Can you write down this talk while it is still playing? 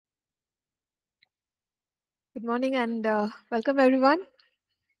Good morning and welcome everyone.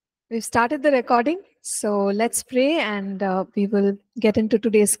 We've started the recording, so let's pray and we will get into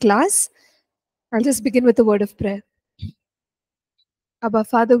today's class. I'll just begin with a word of prayer. Abba,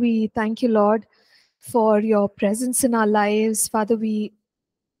 Father, we thank you, Lord, for your presence in our lives. Father, we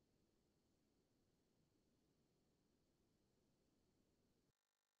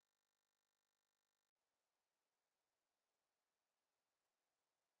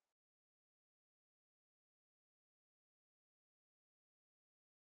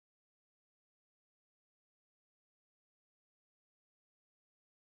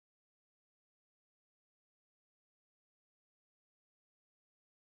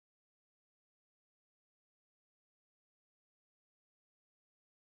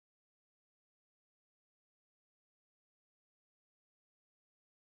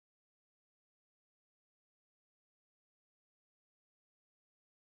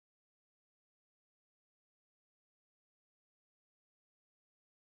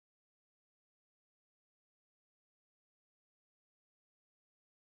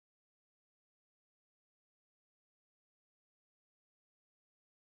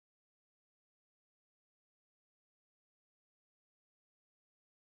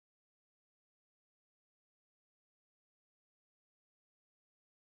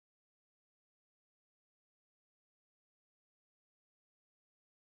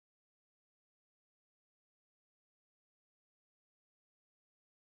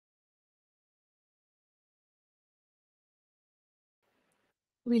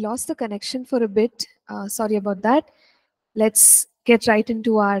lost the connection for a bit. Sorry about that. Let's get right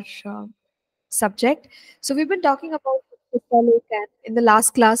into our subject. So we've been talking about apostolic, and in the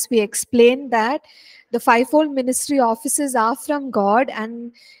last class we explained that the fivefold ministry offices are from God,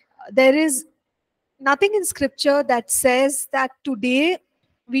 and there is nothing in scripture that says that today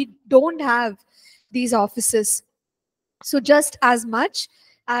we don't have these offices. So just as much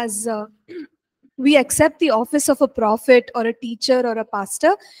as we accept the office of a prophet or a teacher or a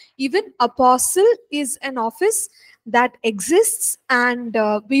pastor, even apostle is an office that exists, and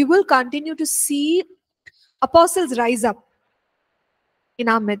we will continue to see apostles rise up in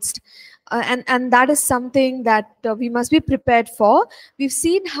our midst. And that is something that we must be prepared for. We've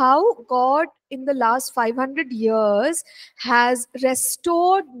seen how God in the last 500 years has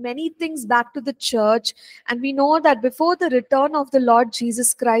restored many things back to the church, and we know that before the return of the Lord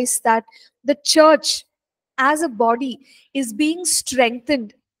Jesus Christ, that the church as a body is being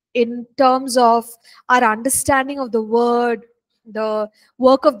strengthened in terms of our understanding of the word, the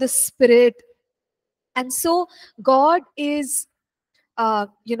work of the Spirit. And so God is uh,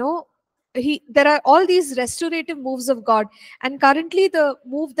 you know there are all these restorative moves of God, and currently the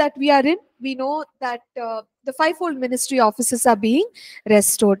move that we are in, we know that the fivefold ministry offices are being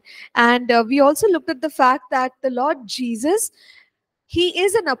restored. And we also looked at the fact that the Lord Jesus, he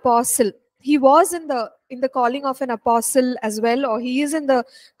is an apostle. He was in the calling of an apostle as well, or he is in the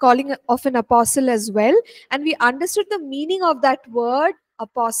calling of an apostle as well. And we understood the meaning of that word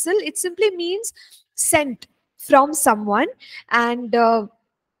apostle. It simply means sent from someone, and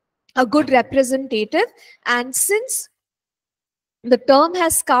a good representative. And since the term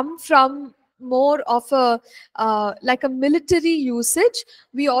has come from more of a like a military usage,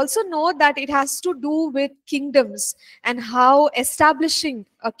 we also know that it has to do with kingdoms and how establishing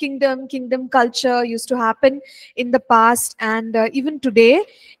a kingdom culture used to happen in the past, and even today.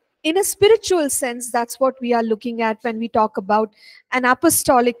 In a spiritual sense, that's what we are looking at when we talk about an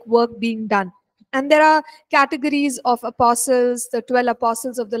apostolic work being done. And there are categories of apostles, the 12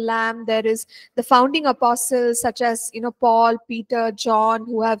 apostles of the Lamb. There is the founding apostles, such as Paul, Peter, John,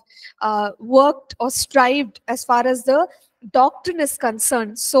 who have worked or strived as far as the doctrine is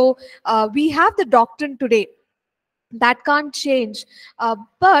concerned. So we have the doctrine today that can't change.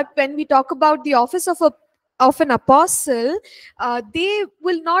 But when we talk about the office of an apostle, they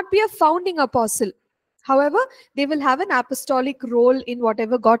will not be a founding apostle. However, they will have an apostolic role in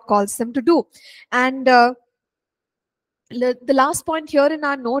whatever God calls them to do. And the last point here in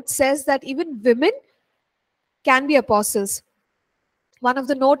our note says that even women can be apostles. One of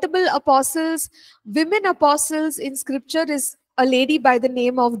the notable apostles, women apostles in scripture, is a lady by the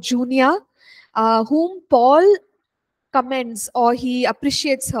name of Junia, whom Paul commends, or he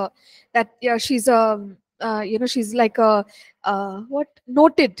appreciates her, that she's a she's like a what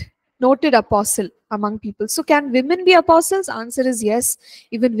noted apostle among people. So can women be apostles? Answer is yes,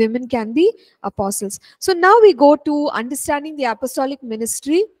 even women can be apostles. So now we go to understanding the apostolic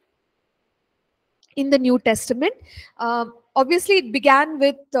ministry in the New Testament. Obviously it began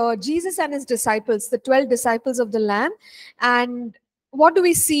with Jesus and his disciples, the 12 disciples of the Lamb. And what do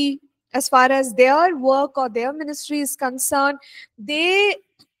we see as far as their work or their ministry is concerned, they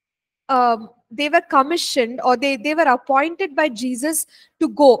they were commissioned, or they were appointed by Jesus to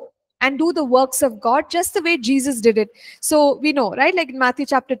go and do the works of God just the way Jesus did it. So we know, right? Like in Matthew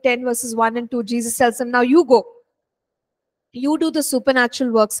chapter 10, verses 1 and 2, Jesus tells them, now you go, you do the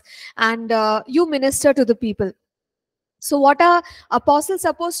supernatural works, and you minister to the people. So what are apostles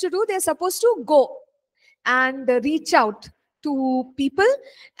supposed to do? They're supposed to go and reach out to people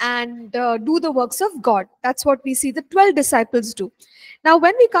and do the works of God. That's what we see the 12 disciples do. Now,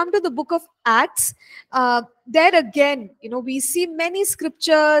 when we come to the book of Acts, there again, we see many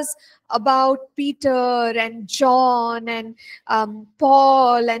scriptures about Peter and John and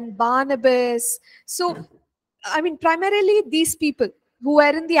Paul and Barnabas. So, I mean, primarily these people who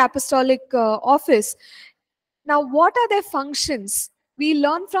were in the apostolic office. Now, what are their functions? We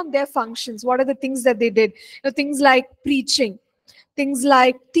learn from their functions. What are the things that they did? Things like preaching, things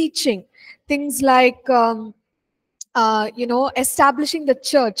like teaching, things like establishing the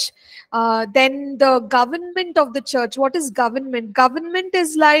church. Then the government of the church. What is government? Government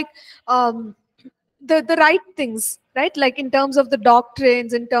is like the right things, right? Like in terms of the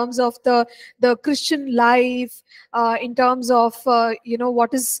doctrines, in terms of the Christian life, in terms of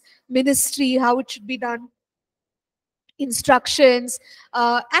what is ministry, how it should be done, instructions,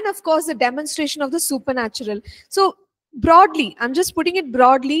 and of course the demonstration of the supernatural. So broadly, I'm just putting it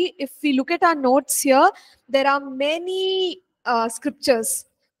broadly. If we look at our notes here, there are many scriptures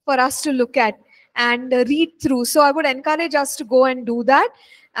for us to look at and read through. So I would encourage us to go and do that.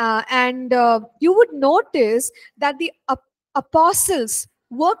 And you would notice that the apostles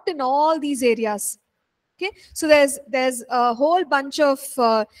worked in all these areas. Okay, so there's a whole bunch of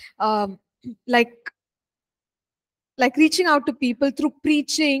like reaching out to people through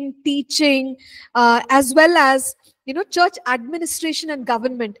preaching, teaching, as well as church administration and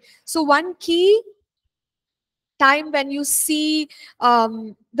government. So one key time when you see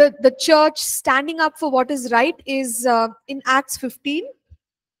the church standing up for what is right is in Acts 15.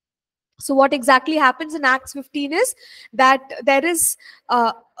 So what exactly happens in Acts 15 is that there is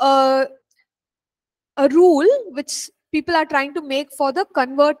a rule which people are trying to make for the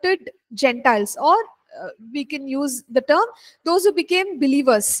converted Gentiles, or we can use the term those who became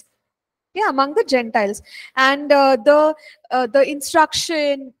believers, among the Gentiles. And the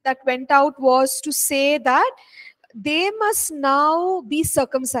instruction that went out was to say that they must now be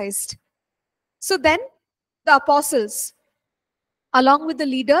circumcised. So then the apostles, along with the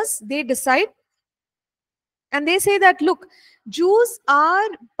leaders, they decide and they say that, look, Jews are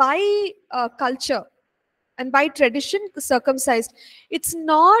by culture and by tradition circumcised. It's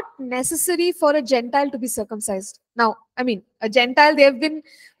not necessary for a Gentile to be circumcised. Now, I mean, a Gentile, they have been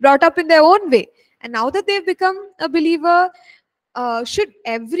brought up in their own way. And now that they've become a believer, should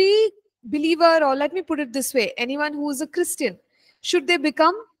every believer, or let me put it this way, anyone who is a Christian, should they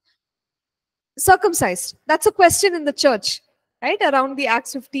become circumcised? That's a question in the church, right? Around the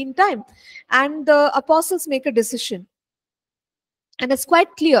Acts 15 time. And the apostles make a decision. And it's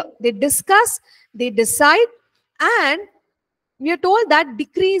quite clear. They discuss, they decide, and we are told that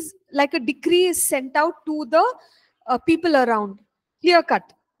decrees, like a decree is sent out to the people around. Clear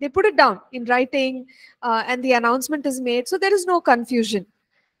cut. They put it down in writing, and the announcement is made. So there is no confusion.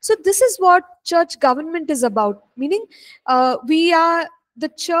 So this is what church government is about. Meaning, the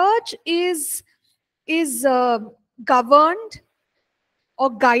church is governed or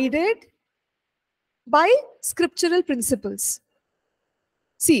guided by scriptural principles.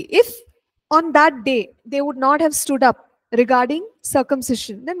 See, if on that day they would not have stood up regarding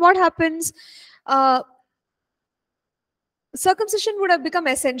circumcision, then what happens? Circumcision would have become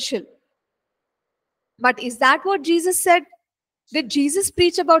essential. But is that what Jesus said? Did Jesus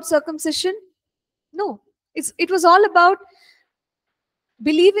preach about circumcision? No. It was all about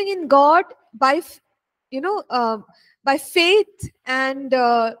believing in God by by faith and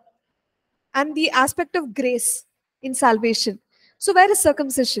the aspect of grace in salvation. So where is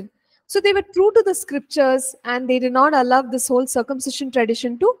circumcision? So they were true to the scriptures and they did not allow this whole circumcision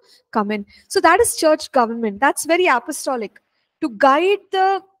tradition to come in. So that is church government. That's very apostolic. To guide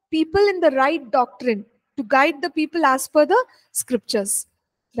the people in the right doctrine, to guide the people as per the scriptures,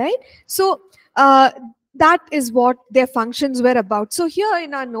 right? So that is what their functions were about. So here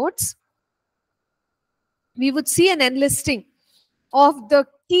in our notes, we would see an enlisting of the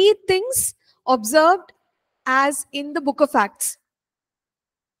key things observed as in the book of Acts.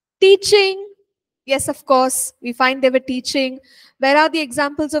 Teaching, yes, of course, we find they were teaching. Where are the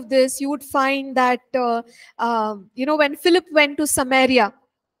examples of this? You would find that, when Philip went to Samaria,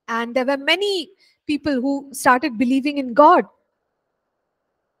 and there were many people who started believing in God.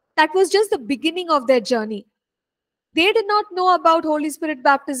 That was just the beginning of their journey. They did not know about Holy Spirit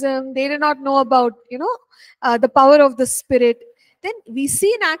baptism. They did not know about, the power of the Spirit. Then we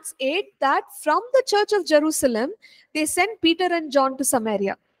see in Acts 8 that from the church of Jerusalem, they sent Peter and John to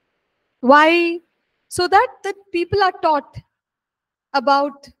Samaria. Why? So that the people are taught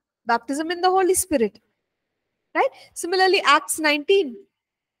about baptism in the Holy Spirit. Right? Similarly, Acts 19.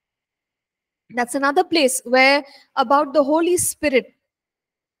 That's another place where about the Holy Spirit,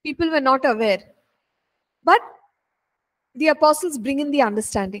 people were not aware. But the apostles bring in the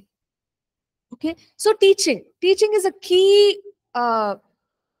understanding. Okay, so teaching is a key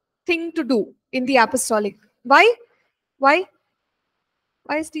thing to do in the apostolic. Why? Why?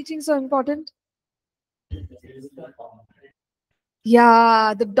 Why is teaching so important?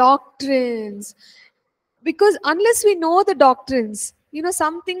 Yeah, the doctrines. Because unless we know the doctrines,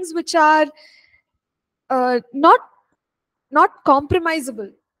 some things which are not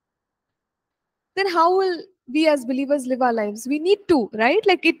compromisable, then how will we as believers live our lives? We need to, right?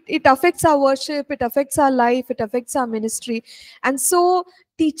 Like it affects our worship, it affects our life, it affects our ministry. And so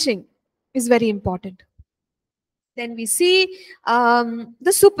teaching is very important. Then we see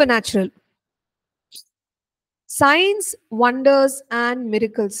the supernatural. Signs, wonders, and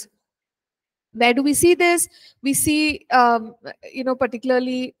miracles. Where do we see this? We see,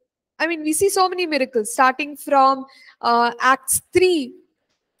 particularly, we see so many miracles starting from Acts 3.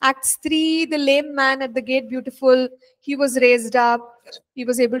 Acts 3, the lame man at the gate, beautiful, he was raised up, he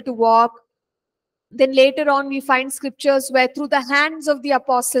was able to walk. Then later on, we find scriptures where through the hands of the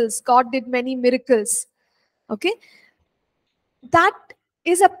apostles, God did many miracles. Okay? That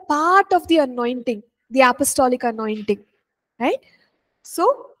is a part of the anointing, the apostolic anointing. Right?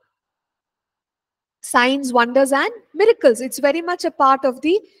 So, signs, wonders, and miracles. It's very much a part of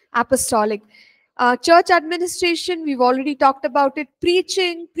the apostolic. Church administration, we've already talked about it.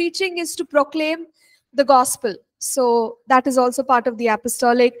 Preaching is to proclaim the gospel. So that is also part of the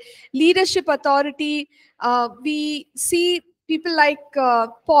apostolic. Leadership authority, we see people like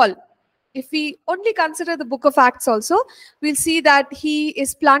Paul. If we only consider the book of Acts also, we'll see that he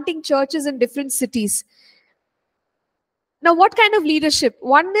is planting churches in different cities. Now, what kind of leadership?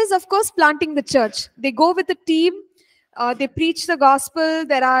 One is, of course, planting the church. They go with the team, they preach the gospel,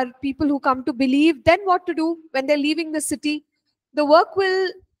 there are people who come to believe. Then what to do when they're leaving the city? The work will,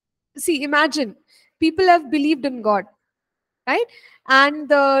 imagine, people have believed in God, right? And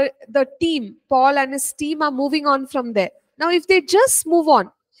the team, Paul and his team are moving on from there. Now, if they just move on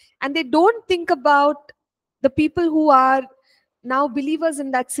and they don't think about the people who are now believers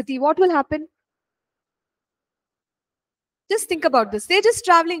in that city, what will happen? Just think about this. They're just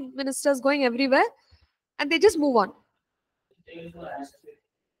traveling ministers going everywhere and they just move on.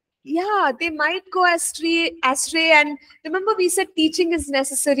 Yeah, they might go astray. And remember, we said teaching is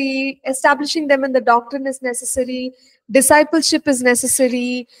necessary, establishing them in the doctrine is necessary, discipleship is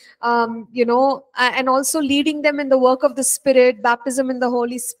necessary, and also leading them in the work of the Spirit, baptism in the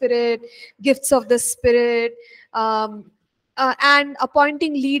Holy Spirit, gifts of the Spirit, and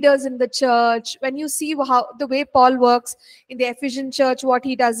appointing leaders in the church. When you see how the way Paul works in the Ephesian church, what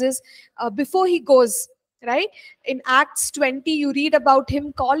he does is before he goes, right? In Acts 20, you read about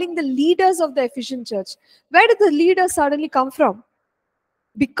him calling the leaders of the Ephesian church. Where did the leaders suddenly come from?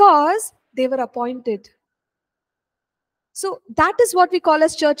 Because they were appointed. So that is what we call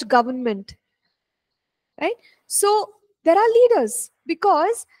as church government, right? So there are leaders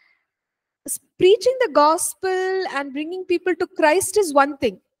because preaching the gospel and bringing people to Christ is one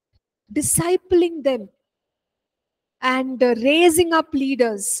thing. Discipling them and raising up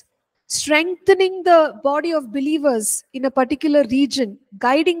leaders, strengthening the body of believers in a particular region,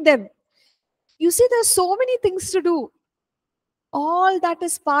 guiding them. You see, there's so many things to do. All that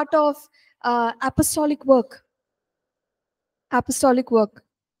is part of apostolic work. Apostolic work.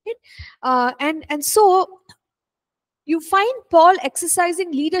 Right? And so you find Paul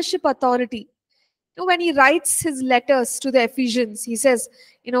exercising leadership authority. When he writes his letters to the Ephesians, he says,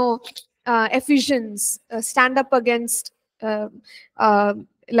 Ephesians, stand up against the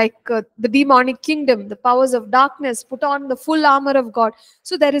demonic kingdom, the powers of darkness, put on the full armor of God.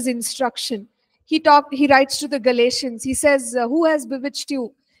 So there is instruction. He writes to the Galatians. He says, who has bewitched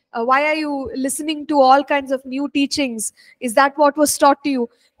you? Why are you listening to all kinds of new teachings? Is that what was taught to you?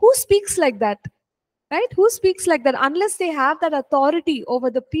 Who speaks like that? Right? Who speaks like that unless they have that authority over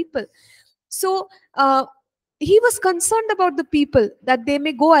the people? So he was concerned about the people, that they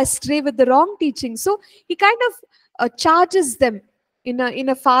may go astray with the wrong teaching. So he kind of charges them in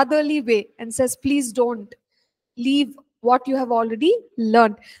a fatherly way and says, please don't leave what you have already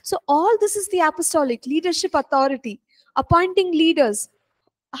learned. So all this is the apostolic leadership authority, appointing leaders.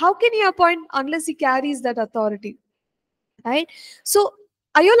 How can he appoint unless he carries that authority? Right? So,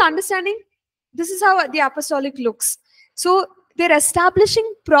 are you all understanding? This is how the apostolic looks. So, they're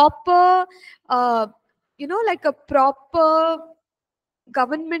establishing proper, like a proper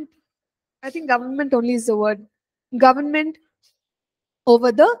government. I think government only is the word. Government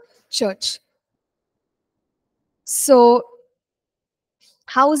over the church. So,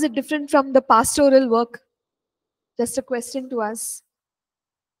 how is it different from the pastoral work? Just a question to us.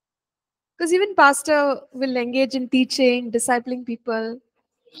 Because even pastor will engage in teaching, discipling people.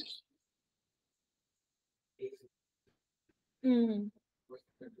 Mm.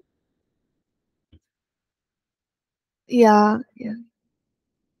 Yeah, yeah.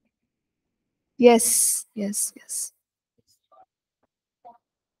 Yes, yes, yes.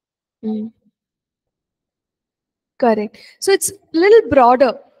 Mm. Correct. So it's a little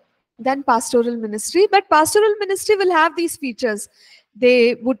broader than pastoral ministry, but pastoral ministry will have these features.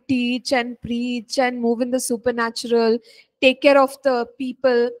 They would teach and preach and move in the supernatural, take care of the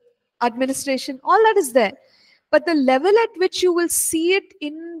people, administration, all that is there. But the level at which you will see it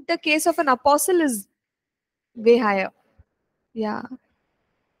in the case of an apostle is way higher. Yeah.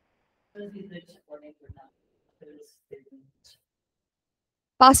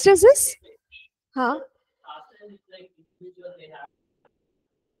 Pastors is? Huh?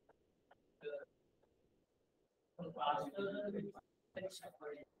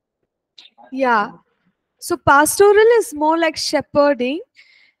 Yeah. So pastoral is more like shepherding.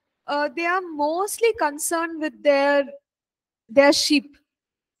 They are mostly concerned with their sheep.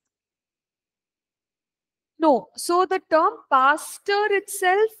 No, so the term pastor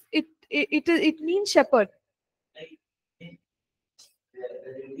itself, it means shepherd.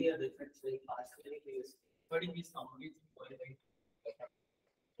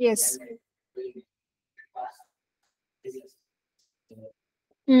 Yes.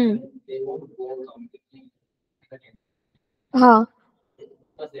 Hmm. Huh.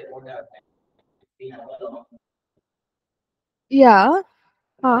 Yeah.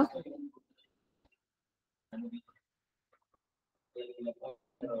 Huh.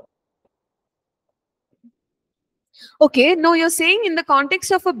 Okay. No, you're saying in the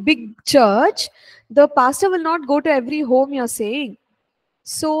context of a big church, the pastor will not go to every home. You're saying.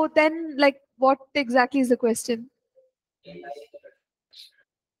 So then, like, what exactly is the question?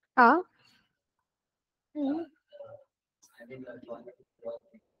 Huh? Hmm.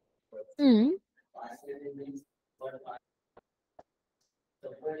 Hmm.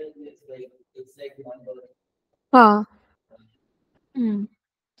 Huh. Hmm.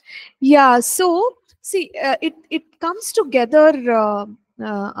 Yeah, so see, it comes together,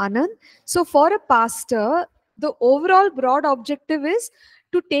 Anand. So for a pastor, the overall broad objective is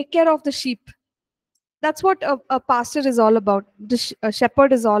to take care of the sheep. That's what a pastor is all about. A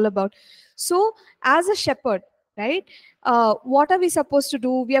shepherd is all about. So as a shepherd, right? What are we supposed to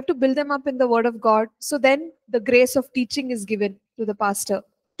do? We have to build them up in the Word of God. So then the grace of teaching is given to the pastor.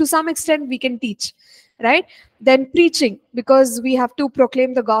 To some extent, we can teach, right? Then preaching, because we have to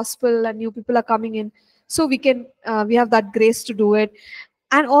proclaim the gospel and new people are coming in. So we have that grace to do it.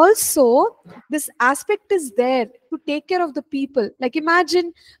 And also, this aspect is there to take care of the people. Like,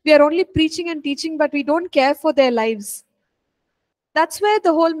 imagine we are only preaching and teaching, but we don't care for their lives. That's where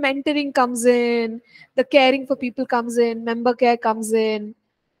the whole mentoring comes in, the caring for people comes in, member care comes in,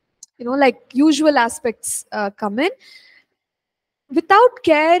 like usual aspects come in. Without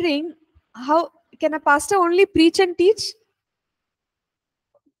caring, how can a pastor only preach and teach?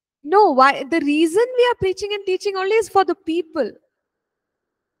 No, why? The reason we are preaching and teaching only is for the people.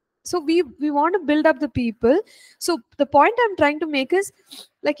 So we want to build up the people. So the point I'm trying to make is,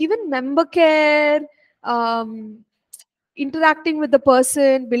 like, even member care, um, interacting with the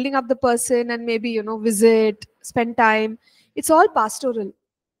person, building up the person, and maybe visit, spend time, it's all pastoral.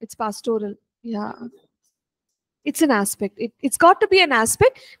 It's pastoral. Yeah, it's an aspect. It's got to be an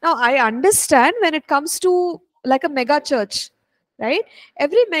aspect. Now I understand when it comes to like a mega church, right?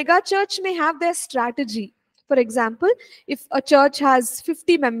 Every mega church may have their strategy. For example, if a church has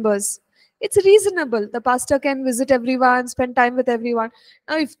 50 members, it's reasonable, the pastor can visit everyone, spend time with everyone.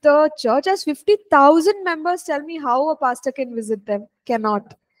 Now if the church has 50,000 members, tell me how a pastor can visit them.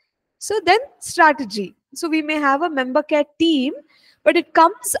 Cannot. So then strategy. So we may have a member care team, but it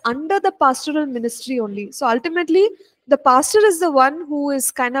comes under the pastoral ministry only. So ultimately, the pastor is the one who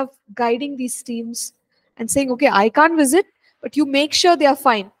is kind of guiding these teams and saying, okay, I can't visit, but you make sure they are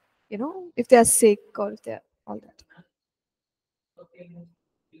fine, if they are sick or if they're all that.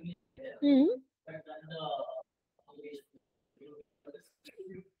 Hmm.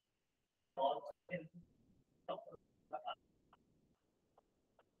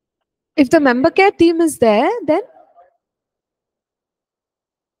 If the member care team is there, then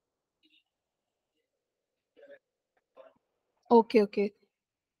okay, okay.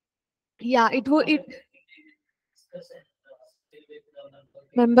 Yeah, it would it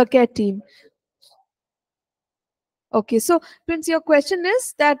member care team. Okay, so Prince, your question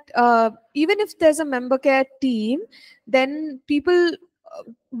is that even if there's a member care team, then people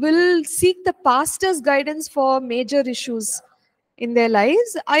will seek the pastor's guidance for major issues in their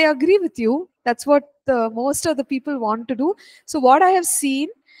lives. I agree with you. That's what most of the people want to do. So, what I have seen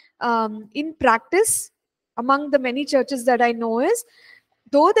in practice among the many churches that I know is,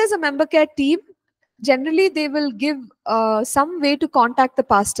 though there's a member care team, generally they will give some way to contact the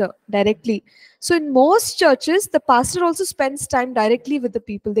pastor directly. So in most churches the pastor also spends time directly with the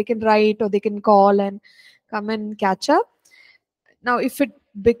people. They can write or they can call and come and catch up. Now if it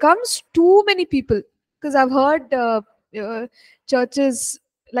becomes too many people, because I've heard churches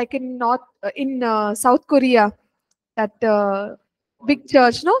like in north in South Korea, that big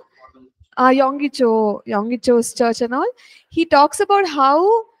church, no, Yonggi Cho's church and all, he talks about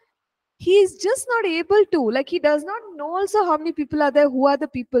how he is just not able to, like, he does not know also how many people are there, who are the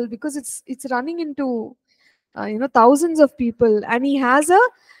people, because it's running into thousands of people, and he has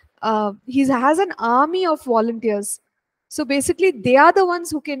an army of volunteers. So basically they are the ones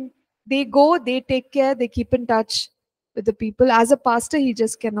who can, they go, they take care, they keep in touch with the people. As a pastor he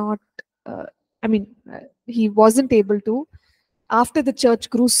just cannot, uh, he wasn't able to after the church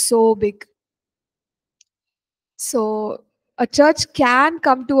grew so big. So a church can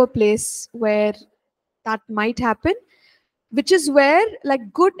come to a place where that might happen, which is where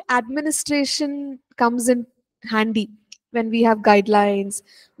like good administration comes in handy. When we have guidelines,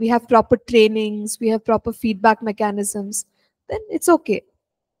 we have proper trainings, we have proper feedback mechanisms, then it's okay.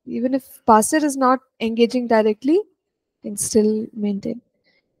 Even if pastor is not engaging directly, can still maintain.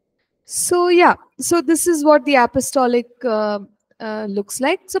 So yeah, so this is what the apostolic looks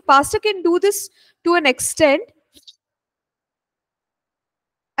like. So pastor can do this to an extent.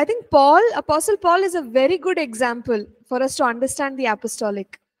 I think Apostle Paul is a very good example for us to understand the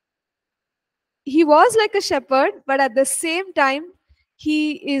apostolic. He was like a shepherd, but at the same time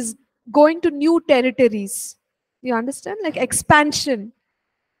he is going to new territories. You understand, like expansion,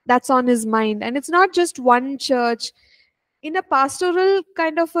 that's on his mind. And it's not just one church. In a pastoral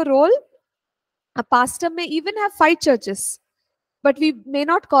kind of a role, a pastor may even have 5 churches, but we may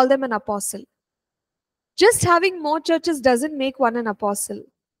not call them an apostle. Just having more churches doesn't make one an apostle.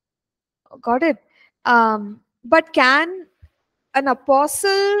 Got it? But can an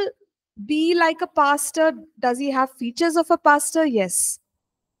apostle be like a pastor? Does he have features of a pastor? Yes,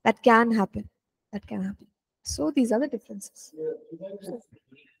 that can happen. That can happen. So these are the differences.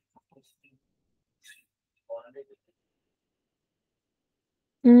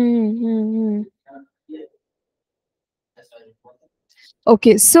 Mm-hmm.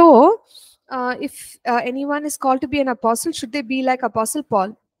 Okay, so if anyone is called to be an apostle, should they be like Apostle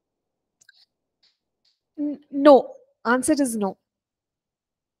Paul? No. Answer is no.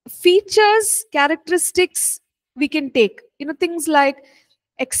 Features, characteristics we can take. Things like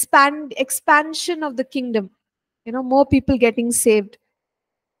expansion of the kingdom. More people getting saved.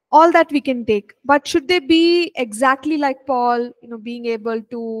 All that we can take. But should they be exactly like Paul? Being able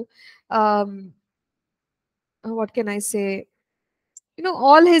to, um, what can I say?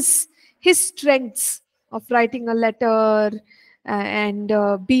 All his strengths of writing a letter and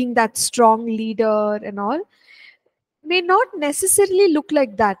being that strong leader and all may not necessarily look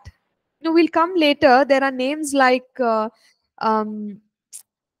like that. We'll come later. There are names like um,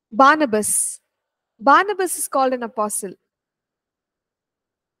 Barnabas. Barnabas is called an apostle,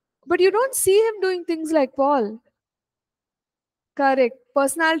 but you don't see him doing things like Paul. Correct.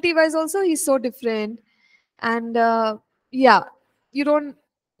 Personality wise also he's so different. And yeah, you don't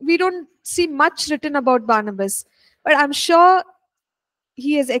we don't see much written about Barnabas, but I'm sure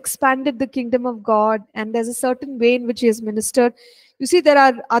he has expanded the kingdom of God, and there's a certain way in which he has ministered. You see, there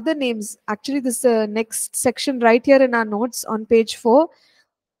are other names. Actually, this next section right here in our notes on page 4: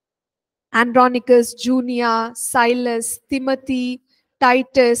 Andronicus, Junia, Silas, Timothy,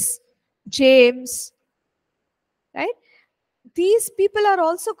 Titus, James, right? These people are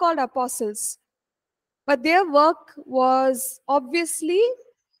also called apostles, but their work was obviously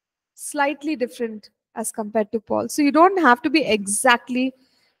slightly different as compared to Paul. So you don't have to be exactly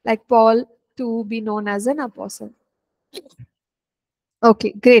like Paul to be known as an apostle.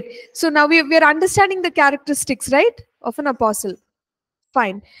 Okay, great. So now we're understanding the characteristics, right, of an apostle.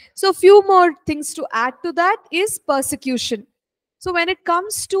 Fine. So a few more things to add to that is persecution. So when it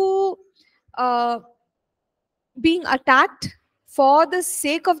comes to uh, being attacked for the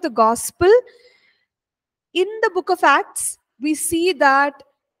sake of the gospel, in the book of Acts, we see that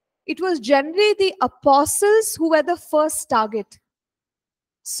it was generally the apostles who were the first target.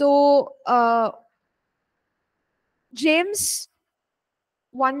 So, James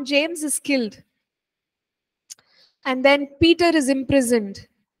is killed, and then Peter is imprisoned.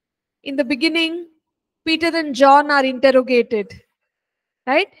 In the beginning, Peter and John are interrogated,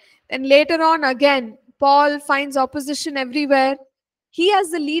 right? And later on, again, Paul finds opposition everywhere. He, as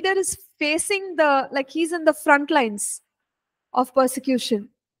the leader, is facing he's in the front lines of persecution.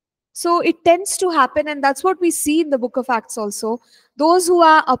 So it tends to happen, and that's what we see in the book of Acts also. Those who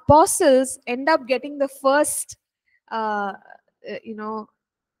are apostles end up getting the first, you know,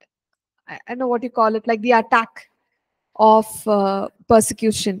 I don't know what you call it, like the attack of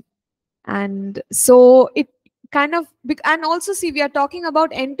persecution. And so it kind of, and also see, we are talking about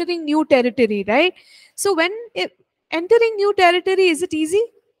entering new territory, right? So entering new territory, is it easy?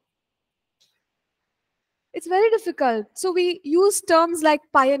 It's very difficult. So we use terms like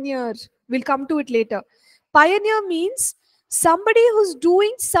pioneer. We'll come to it later. Pioneer means somebody who's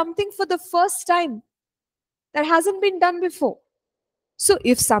doing something for the first time that hasn't been done before. So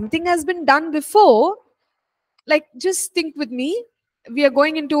if something has been done before, like just think with me, we are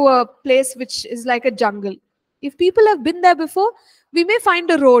going into a place which is like a jungle. If people have been there before, we may find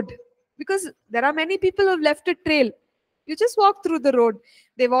a road, because there are many people who have left a trail. You just walk through the road.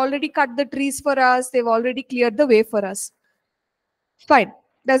 They've already cut the trees for us. They've already cleared the way for us. Fine.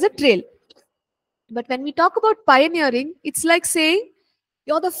 There's a trail. But when we talk about pioneering, it's like saying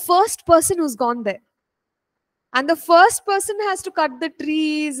you're the first person who's gone there. And the first person has to cut the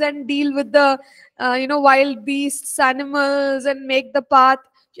trees and deal with the wild beasts, animals, and make the path.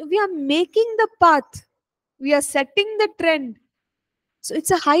 We are making the path. We are setting the trend. So it's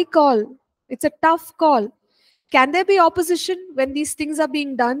a high call. It's a tough call. Can there be opposition when these things are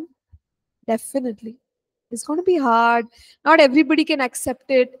being done? Definitely. It's going to be hard. Not everybody can accept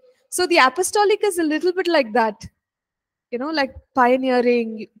it. So the apostolic is a little bit like that. Like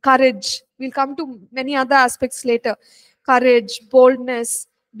pioneering, courage. We'll come to many other aspects later. Courage, boldness,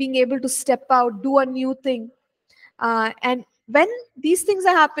 being able to step out, do a new thing. And when these things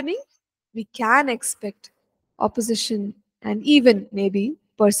are happening, we can expect opposition and even maybe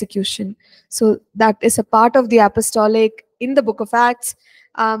persecution. So that is a part of the apostolic in the book of Acts.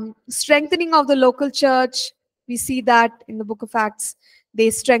 Strengthening of the local church, we see that in the book of Acts. They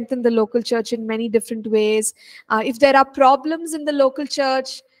strengthen the local church in many different ways. If there are problems in the local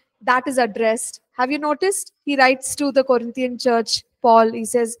church, that is addressed. Have you noticed? He writes to the Corinthian church, Paul, he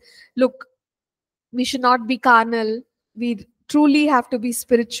says, look, we should not be carnal. We truly have to be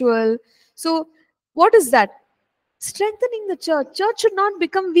spiritual. So what is that? Strengthening the church. Church should not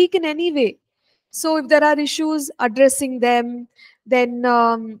become weak in any way. So if there are issues, addressing them. Then,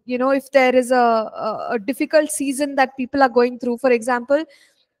 if there is a difficult season that people are going through, for example,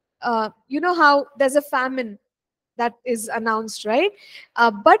 you know how there's a famine that is announced, right?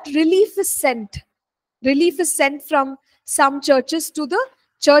 But relief is sent. Relief is sent from some churches to the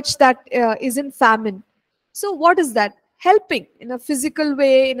church that is in famine. So what is that? Helping in a physical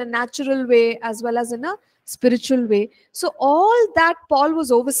way, in a natural way, as well as in a spiritual way. So all that Paul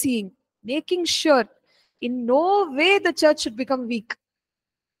was overseeing, making sure in no way the church should become weak.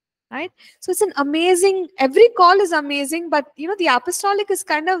 Right? So it's an amazing, every call is amazing, but the apostolic is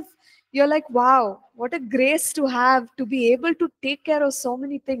kind of, you're like, wow, what a grace to have, to be able to take care of so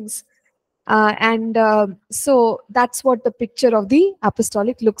many things. So that's what the picture of the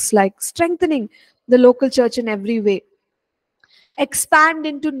apostolic looks like. Strengthening the local church in every way. Expand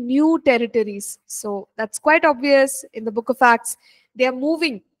into new territories. So that's quite obvious in the book of Acts. They are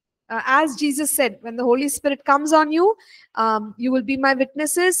moving. As Jesus said, when the Holy Spirit comes on you, you will be my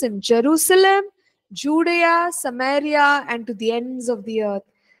witnesses in Jerusalem, Judea, Samaria, and to the ends of the earth.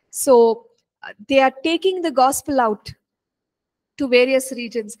 So they are taking the gospel out to various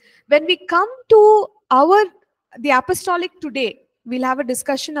regions. When we come to the apostolic today, we'll have a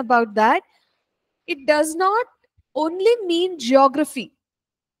discussion about that. It does not only mean geography.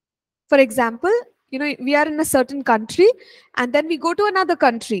 For example, we are in a certain country and then we go to another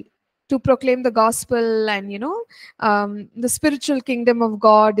country to proclaim the gospel, and the spiritual kingdom of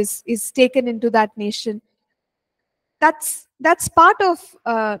God is taken into that nation. That's part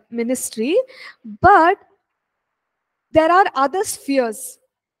of ministry, but there are other spheres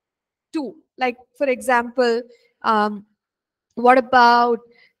too. Like, for example, what about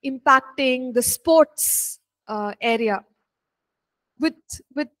impacting the sports area with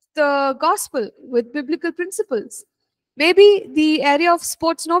the gospel, with biblical principles? Maybe the area of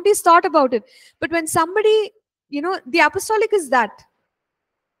sports, nobody's thought about it. But when somebody the apostolic is that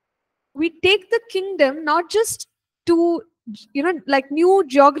we take the kingdom not just to, like new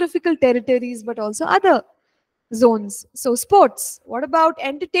geographical territories, but also other zones. So sports, what about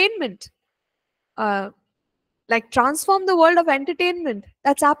entertainment? uh, like transform the world of entertainment,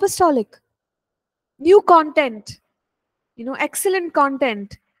 that's apostolic. New content, excellent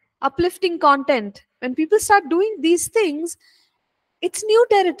content, uplifting content, when people start doing these things, it's new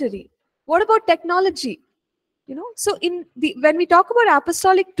territory. What about technology? So in the when we talk about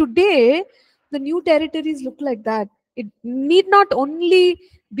apostolic today, the new territories look like that. It need not only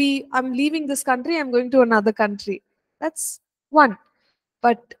be I'm leaving this country, I'm going to another country. That's one,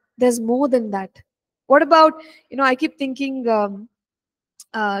 but there's more than that. What about, I keep thinking,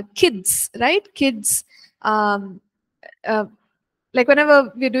 kids, right? Kids, um, uh, like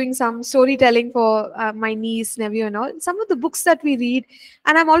whenever we're doing some storytelling for my niece, nephew, and all, some of the books that we read,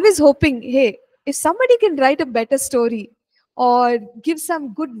 and I'm always hoping, hey, if somebody can write a better story or give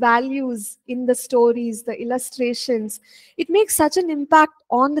some good values in the stories, the illustrations, it makes such an impact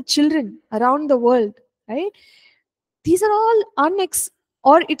on the children around the world, right? These are all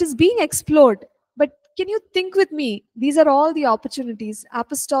or it is being explored. But can you think with me, these are all the opportunities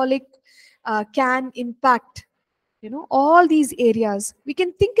apostolic can impact, all these areas. We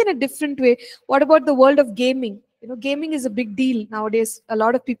can think in a different way. What about the world of gaming? Gaming is a big deal nowadays. A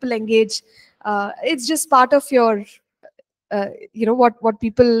lot of people engage. It's just part of your what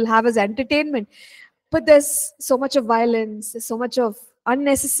people have as entertainment. But there's so much of violence, there's so much of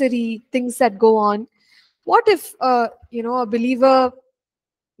unnecessary things that go on. What if a believer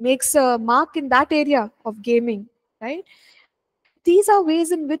makes a mark in that area of gaming, right? These are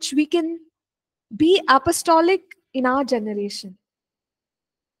ways in which we can be apostolic in our generation.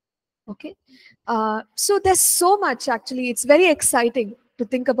 Okay. So there's so much, actually. It's very exciting to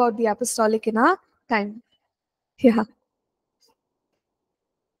think about the apostolic in our time. Yeah.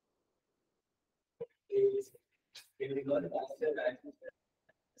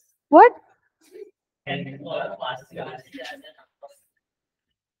 What?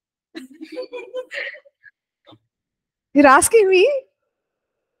 You're asking me?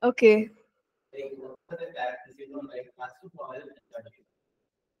 Okay.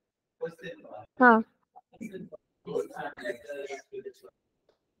 Huh.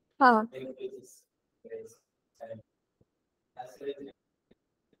 Huh.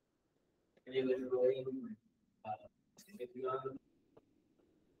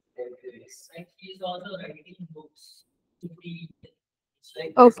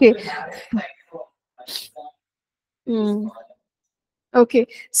 Okay. Hmm. Okay,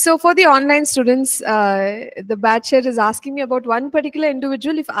 so for the online students, the batch here is asking me about one particular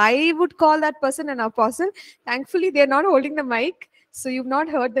individual. If I would call that person an apostle, thankfully they're not holding the mic, so you've not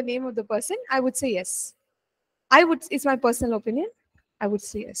heard the name of the person. I would say yes. I would. It's my personal opinion. I would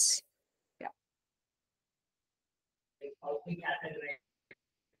say yes. Yeah.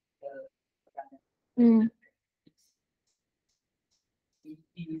 Mm.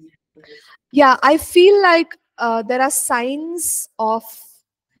 Yeah, I feel like there are signs of.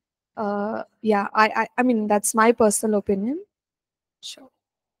 Yeah, I mean that's my personal opinion. Sure.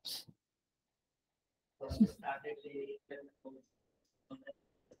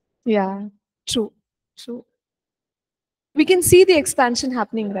 Yeah. True. True. We can see the expansion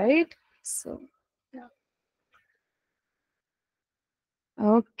happening, right? So, yeah.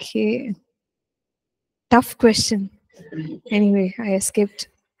 Okay. Tough question. Anyway, I escaped.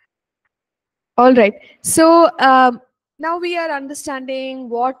 All right. So now we are understanding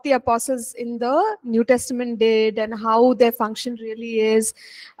what the apostles in the New Testament did and how their function really is.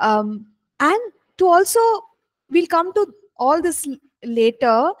 And to also, we'll come to all this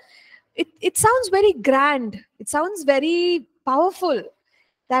later. It sounds very grand. It sounds very powerful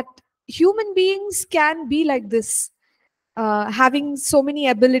that human beings can be like this, having so many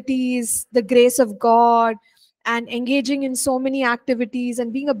abilities, the grace of God, and engaging in so many activities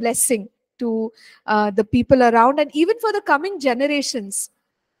and being a blessing to the people around and even for the coming generations.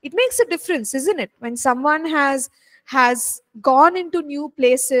 It makes a difference, isn't it? When someone has gone into new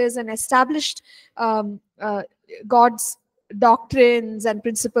places and established God's doctrines and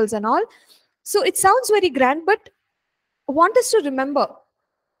principles and all. So it sounds very grand, but I want us to remember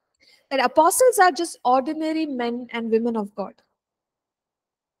that apostles are just ordinary men and women of God,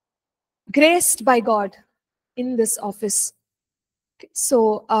 graced by God in this office.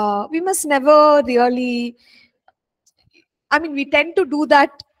 So we must never really, I mean, we tend to do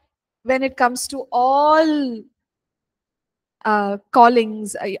that when it comes to all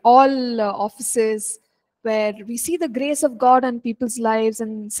callings, all offices, where we see the grace of God on people's lives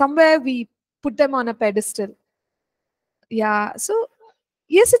and somewhere we put them on a pedestal. Yeah. So,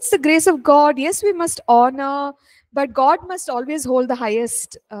 yes, it's the grace of God. Yes, we must honor, but God must always hold the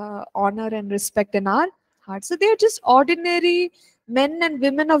highest honor and respect in our hearts. So, they are just ordinary men and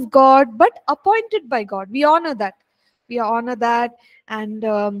women of God, but appointed by God. We honor that. We honor that. And,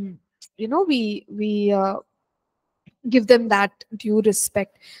 we give them that due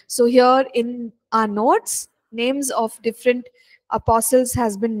respect. So here in our notes, names of different apostles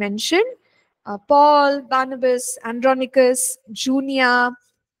has been mentioned: Paul, Barnabas, Andronicus, Junia,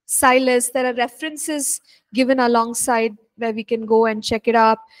 Silas. There are references given alongside where we can go and check it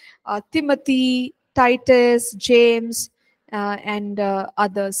up: Timothy, Titus, James, and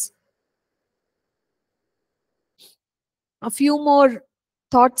others. A few more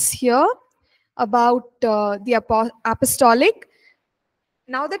thoughts here about the apostolic.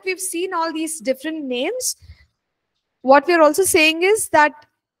 Now that we've seen all these different names, what we're also saying is that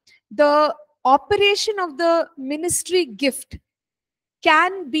the operation of the ministry gift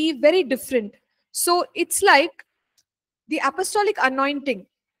can be very different. So it's like the apostolic anointing,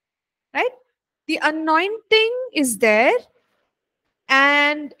 right? The anointing is there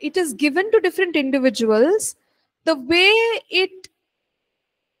and it is given to different individuals. The way it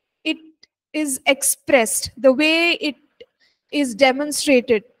is expressed, the way it is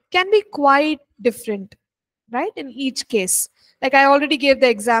demonstrated can be quite different, right? In each case, like I already gave the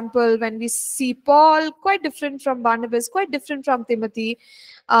example, when we see Paul, quite different from Barnabas, quite different from Timothy.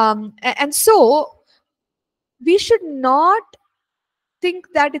 And so we should not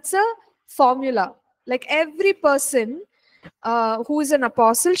think that it's a formula, like every person who is an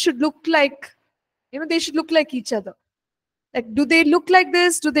apostle should look like, they should look like each other. Like, do they look like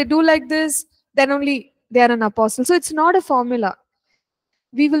this, do they do like this, then only they are an apostle. So it's not a formula.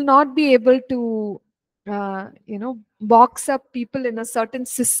 We will not be able to box up people in a certain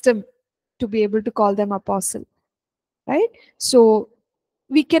system to be able to call them apostle, right? So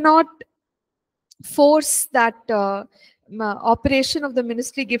we cannot force that operation of the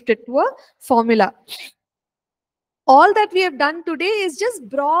ministry gifted to a formula. All that we have done today is just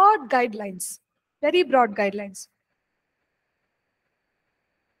broad guidelines, very broad guidelines.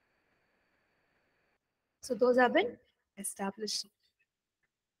 So those have been established.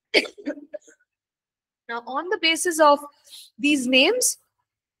 Now, on the basis of these names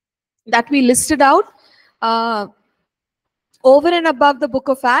that we listed out, over and above the book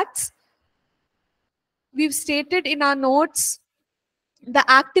of Acts, we've stated in our notes the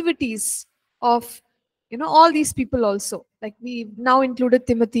activities of all these people also. Like, we now included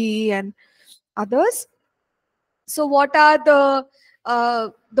Timothy and others. So what are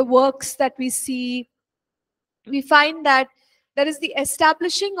the works that we see? We find that there is the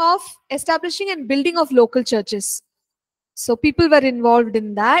establishing and building of local churches. So people were involved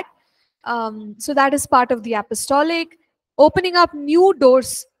in that. So that is part of the apostolic. Opening up new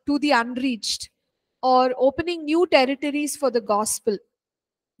doors to the unreached, or opening new territories for the gospel.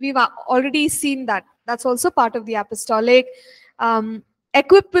 We've already seen that. That's also part of the apostolic.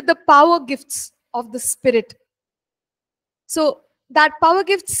 Equipped with the power gifts of the Spirit. So that power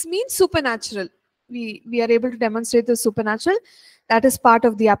gifts means supernatural. We are able to demonstrate the supernatural. That is part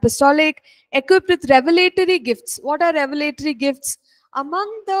of the apostolic. Equipped with revelatory gifts. What are revelatory gifts?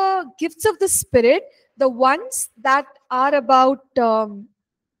 Among the gifts of the Spirit, the ones that are about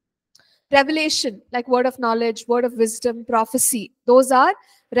revelation, like word of knowledge, word of wisdom, prophecy, those are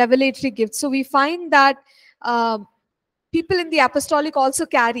revelatory gifts. So we find that people in the apostolic also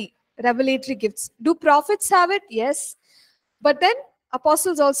carry revelatory gifts. Do prophets have it? Yes. But then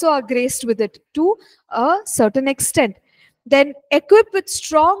apostles also are graced with it to a certain extent. Then equipped with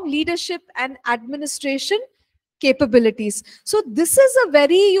strong leadership and administration capabilities. So this is a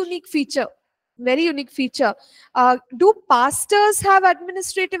very unique feature. Very unique feature. Do pastors have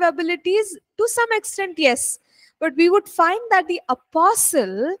administrative abilities? To some extent, yes. But we would find that the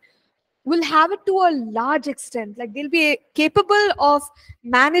apostle will have it to a large extent. Like, they'll be capable of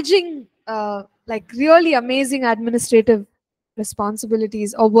managing like really amazing administrative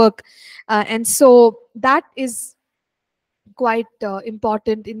responsibilities or work. And so that is quite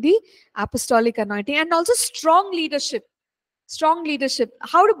important in the apostolic anointing. And also strong leadership. Strong leadership.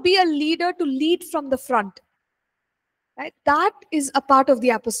 How to be a leader, to lead from the front. Right? That is a part of the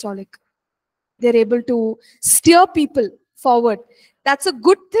apostolic. They're able to steer people forward. That's a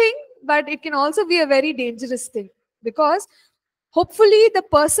good thing, but it can also be a very dangerous thing, because hopefully the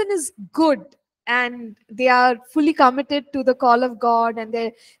person is good and they are fully committed to the call of God, and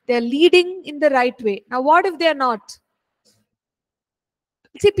they're leading in the right way. Now, what if they're not?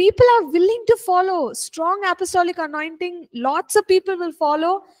 See, people are willing to follow strong apostolic anointing. Lots of people will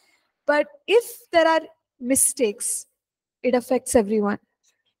follow. But if there are mistakes, it affects everyone,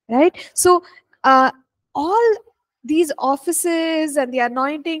 right? So all these offices and the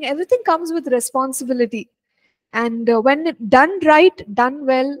anointing, everything comes with responsibility. And when it done right, done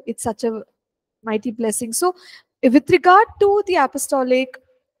well, it's such a mighty blessing. So with regard to the apostolic,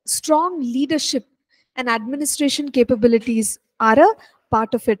 strong leadership and administration capabilities are a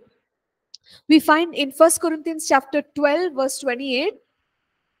part of it. We find in 1 Corinthians chapter 12 verse 28,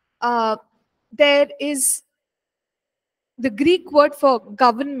 there is the Greek word for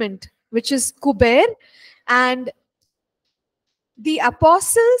government, which is kuber, and the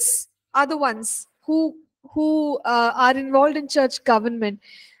apostles are the ones who are involved in church government.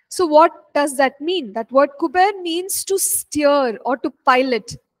 So what does that mean? That word kuber means to steer or to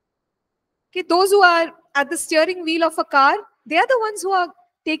pilot. Okay, those who are at the steering wheel of a car, they are the ones who are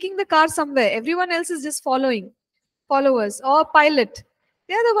taking the car somewhere. Everyone else is just followers or pilot.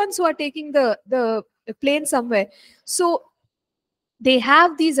 They are the ones who are taking the plane somewhere. So they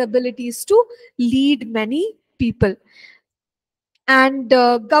have these abilities to lead many people. And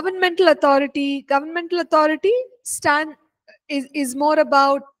governmental authority is more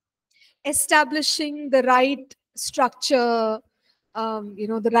about establishing the right structure,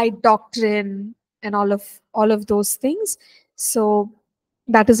 the right doctrine, and all of those things. So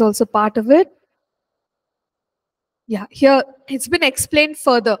that is also part of it. Yeah, here it's been explained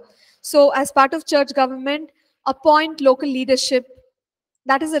further. So as part of church government, appoint local leadership.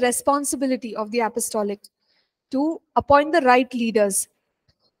 That is a responsibility of the apostolic, to appoint the right leaders.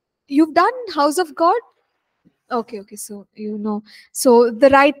 You've done House of God? Okay. So so the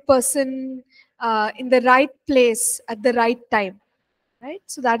right person in the right place at the right time, right?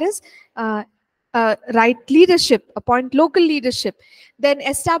 So that is uh, right leadership. Appoint local leadership. Then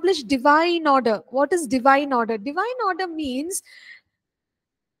establish divine order. What is divine order? Divine order means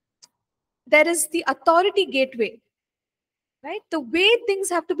there is the authority gateway, right? The way things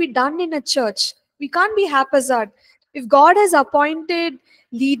have to be done in a church. We can't be haphazard. If God has appointed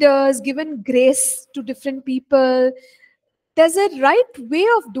leaders, given grace to different people, there's a right way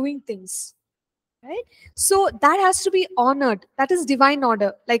of doing things, right? So that has to be honored. That is divine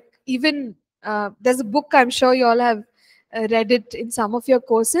order. Like even there's a book, I'm sure you all have read it in some of your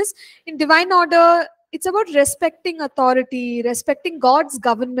courses. In divine order, it's about respecting authority, respecting God's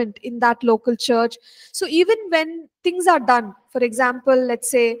government in that local church. So even when things are done, for example, let's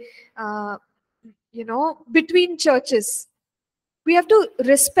say between churches, we have to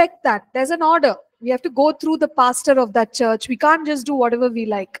respect that there's an order. We have to go through the pastor of that church. We can't just do whatever we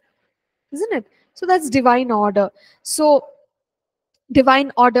like, isn't it? So that's divine order. So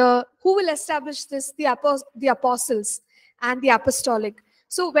divine order, who will establish this? The apostles and the apostolic.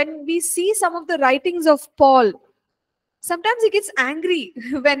 So when we see some of the writings of Paul, sometimes he gets angry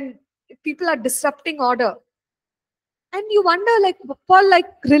when people are disrupting order. And you wonder, like, Paul, like,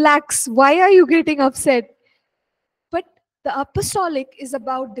 relax. Why are you getting upset? But the apostolic is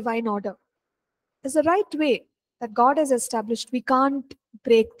about divine order. There's a right way that God has established. We can't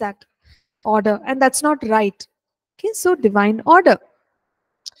break that order, and that's not right. Okay, so divine order.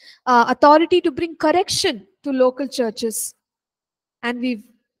 Authority to bring correction to local churches, and we've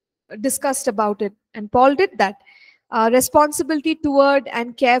discussed about it, and Paul did that. Responsibility toward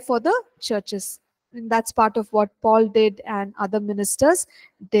and care for the churches, and that's part of what Paul did and other ministers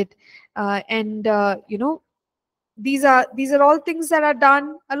did. These are all things that are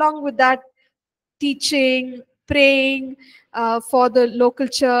done. Along with that, teaching, praying for the local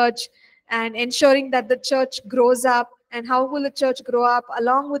church, and ensuring that the church grows up. And how will the church grow up?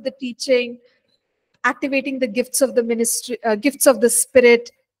 Along with the teaching, activating the gifts of the ministry, gifts of the Spirit,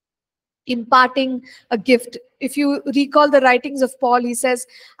 imparting a gift. If you recall the writings of Paul, he says,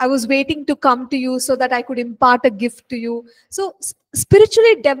 I was waiting to come to you so that I could impart a gift to you. So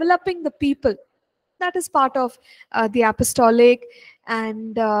spiritually developing the people, that is part of the apostolic.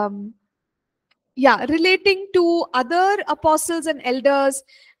 And relating to other apostles and elders,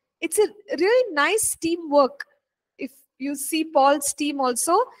 it's a really nice teamwork. If you see Paul's team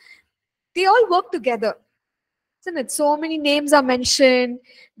also, they all work together, isn't it? So many names are mentioned.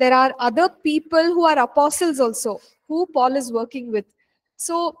 There are other people who are apostles also, who Paul is working with.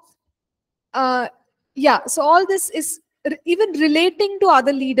 So so all this is even relating to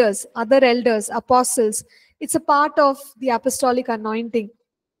other leaders, other elders, apostles. It's a part of the apostolic anointing.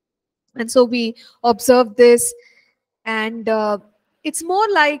 And so we observe this. And it's more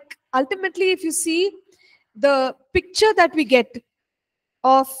like, ultimately, if you see the picture that we get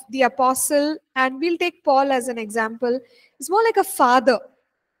of the apostle, and we'll take Paul as an example, it's more like a father,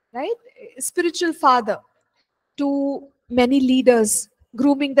 right? A spiritual father to many leaders,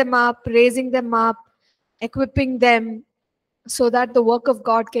 grooming them up, raising them up, equipping them. so that the work of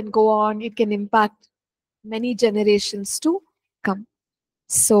God can go on, it can impact many generations to come.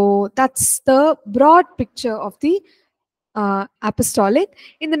 So that's the broad picture of the apostolic.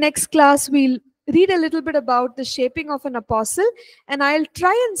 In the next class, we'll read a little bit about the shaping of an apostle, and I'll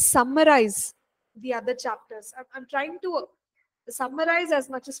try and summarize the other chapters. I'm trying to summarize as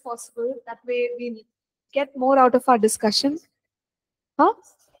much as possible. That way, we'll get more out of our discussion. Huh?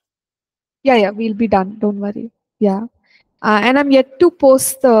 Yeah, we'll be done. Don't worry. Yeah. And I'm yet to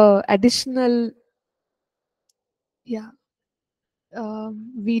post the additional, yeah,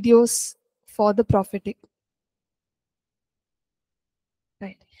 videos for the prophetic.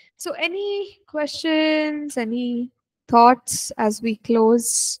 Right. So, any questions, any thoughts as we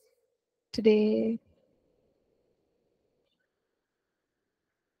close today?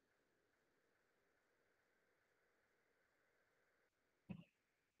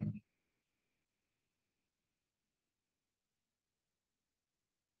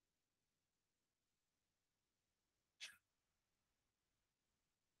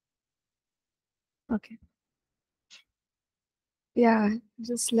 Okay. Yeah,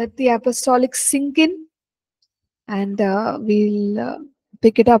 just let the apostolic sink in, and we'll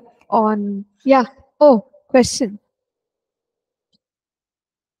pick it up on. Yeah. Oh, question.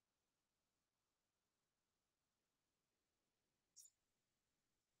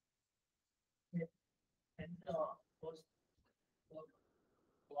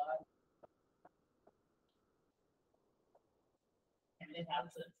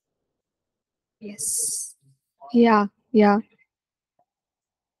 Yes. Yeah. Yeah.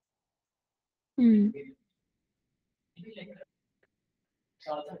 Hmm.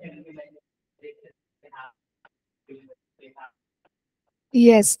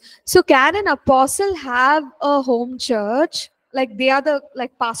 Yes. So can an apostle have a home church? Like they are the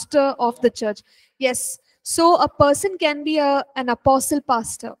like pastor of the church. Yes. So a person can be an apostle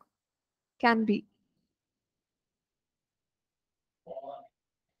pastor. Can be.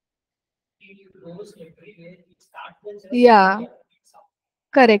 Yeah.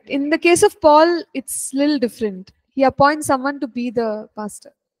 Correct. In the case of Paul, it's little different. He appoints someone to be the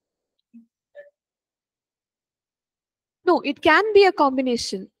pastor. No, it can be a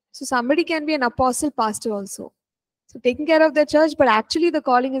combination. So somebody can be an apostle pastor also. So taking care of their church, but actually the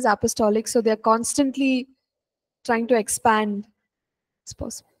calling is apostolic. So they're constantly trying to expand. It's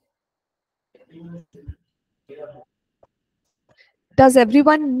possible. Does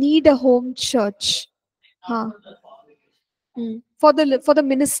everyone need a home church? Huh. For the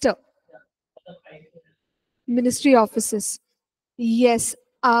ministry offices. Yes.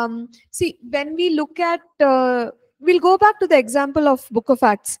 See, when we look at, we'll go back to the example of Book of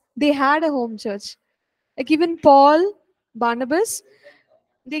Acts. They had a home church. Like even Paul, Barnabas,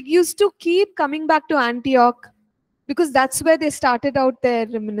 they used to keep coming back to Antioch because that's where they started out their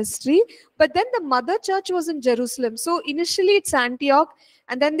ministry. But then the mother church was in Jerusalem. So initially it's Antioch,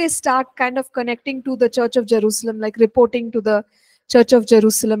 and then they start kind of connecting to the Church of Jerusalem, like reporting to the Church of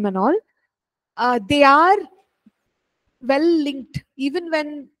Jerusalem and all. They are well linked. Even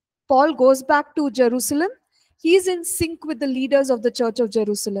when Paul goes back to Jerusalem, he's in sync with the leaders of the Church of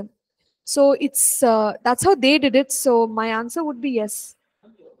Jerusalem. So it's that's how they did it. So my answer would be yes.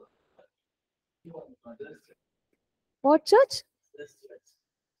 What church?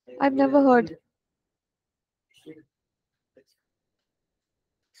 I've never heard.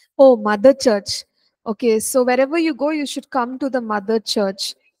 Oh, mother church. Okay, so wherever you go, you should come to the mother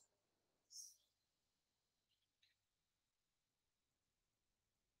church.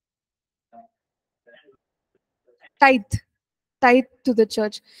 Tithe, tithe to the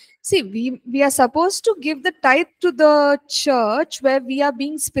church. See, we are supposed to give the tithe to the church where we are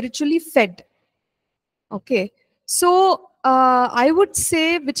being spiritually fed. Okay. So I would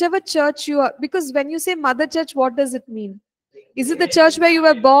say whichever church you are, because when you say mother church, what does it mean? Is it the church where you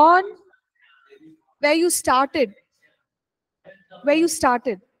were born? Where you started? Where you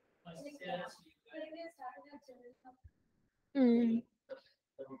started? Mm.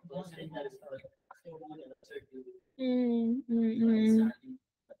 Mm, mm, mm.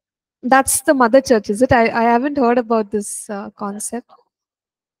 That's the mother church, is it? I haven't heard about this concept.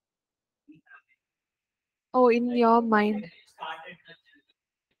 Oh, in your mind.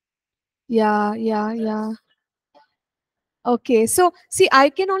 Yeah. Okay, so see, I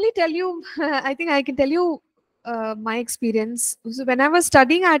can only tell you, I think I can tell you my experience. So when I was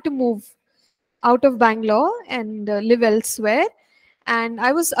studying, I had to move out of Bangalore and live elsewhere. And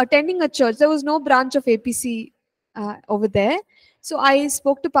I was attending a church. There was no branch of APC over there. So I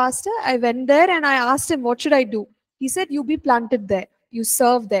spoke to pastor. I went there and I asked him, what should I do? He said, you be planted there. You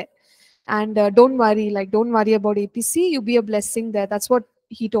serve there. and don't worry about APC. You be a blessing there. That's what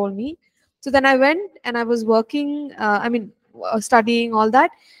he told me. So then I went and I was working. Studying all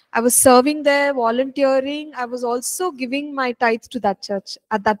that. I was serving there, volunteering. I was also giving my tithe to that church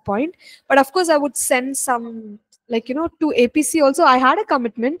at that point. But of course, I would send some, to APC also. I had a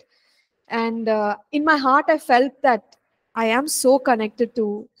commitment, and in my heart, I felt that I am so connected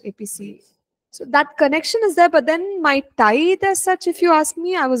to APC. So that connection is there. But then my tithe, as such, if you ask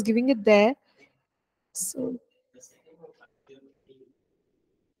me, I was giving it there. So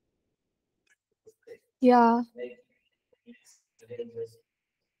yeah,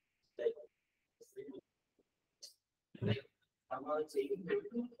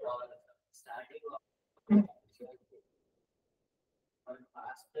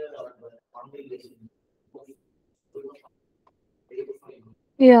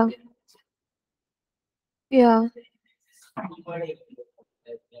 yeah, yeah.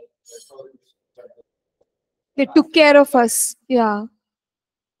 They took care of us. Yeah.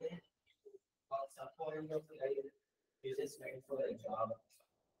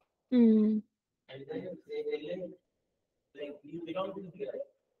 Mm.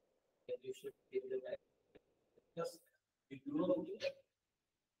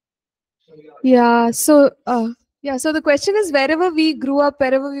 Yeah. So the question is, wherever we grew up,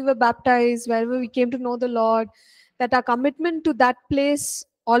 wherever we were baptized, wherever we came to know the Lord, that our commitment to that place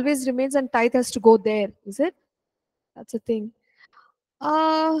always remains, and tithe has to go there. Is it? That's the thing.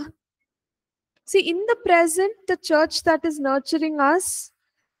 Uh See, in the present, the church that is nurturing us,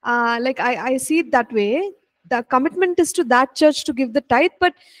 I see it that way. The commitment is to that church to give the tithe,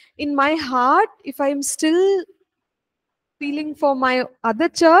 but in my heart, if I'm still feeling for my other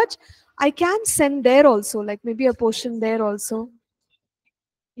church, I can send there also, like maybe a portion there also.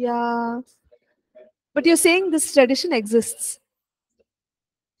 Yeah. But you're saying this tradition exists.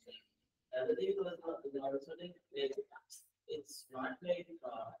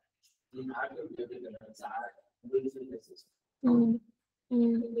 Mm.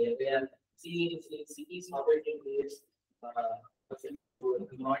 Mm.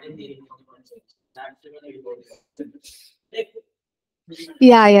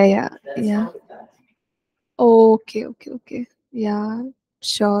 Yeah, yeah, yeah, yeah. Okay, okay, okay. Yeah,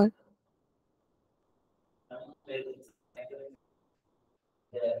 sure.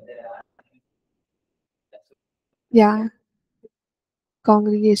 Yeah,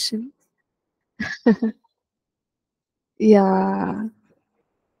 congregation. Yeah.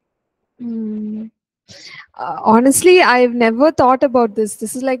 Mm. Honestly, I've never thought about this.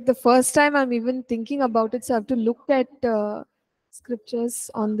 This is like the first time I'm even thinking about it. So I have to look at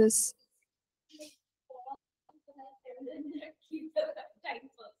scriptures on this.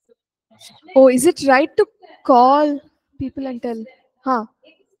 Oh, is it right to call people and tell? Huh?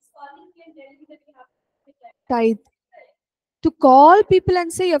 Tithe. To call people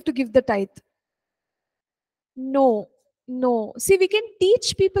and say you have to give the tithe. No, no. See, we can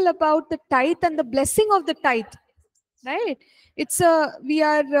teach people about the tithe and the blessing of the tithe, right? We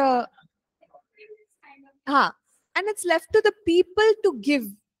are, and it's left to the people to give.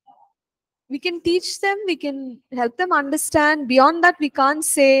 We can teach them, we can help them understand. Beyond that, we can't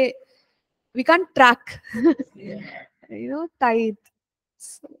track, tithe.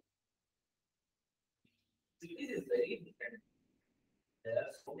 So,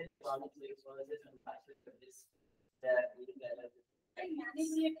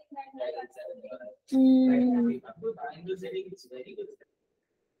 mm,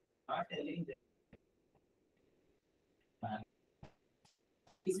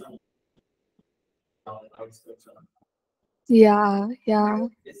 yeah, yeah,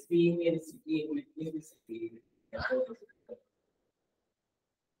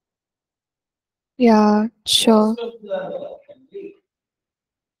 yeah, sure.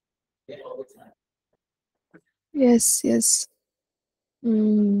 Yes, yes.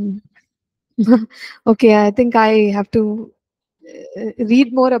 Mm. Okay, I think I have to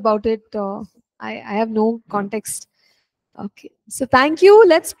read more about it. I have no context. Okay, so thank you.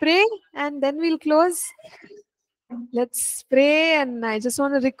 Let's pray and then we'll close. Let's pray, and I just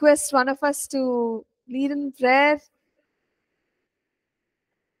want to request one of us to lead in prayer.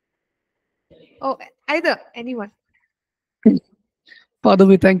 Oh, either anyone. Father,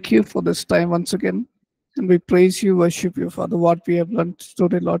 we thank you for this time once again. And we praise you, worship you, Father, what we have learned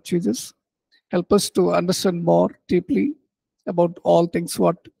today, Lord Jesus. Help us to understand more deeply about all things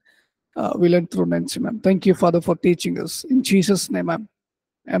what we learned through Nancy, ma'am. Thank you, Father, for teaching us. In Jesus' name, ma'am.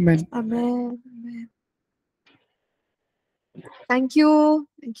 Amen. Amen. Amen. Thank you.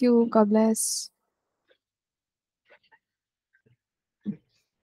 Thank you. God bless.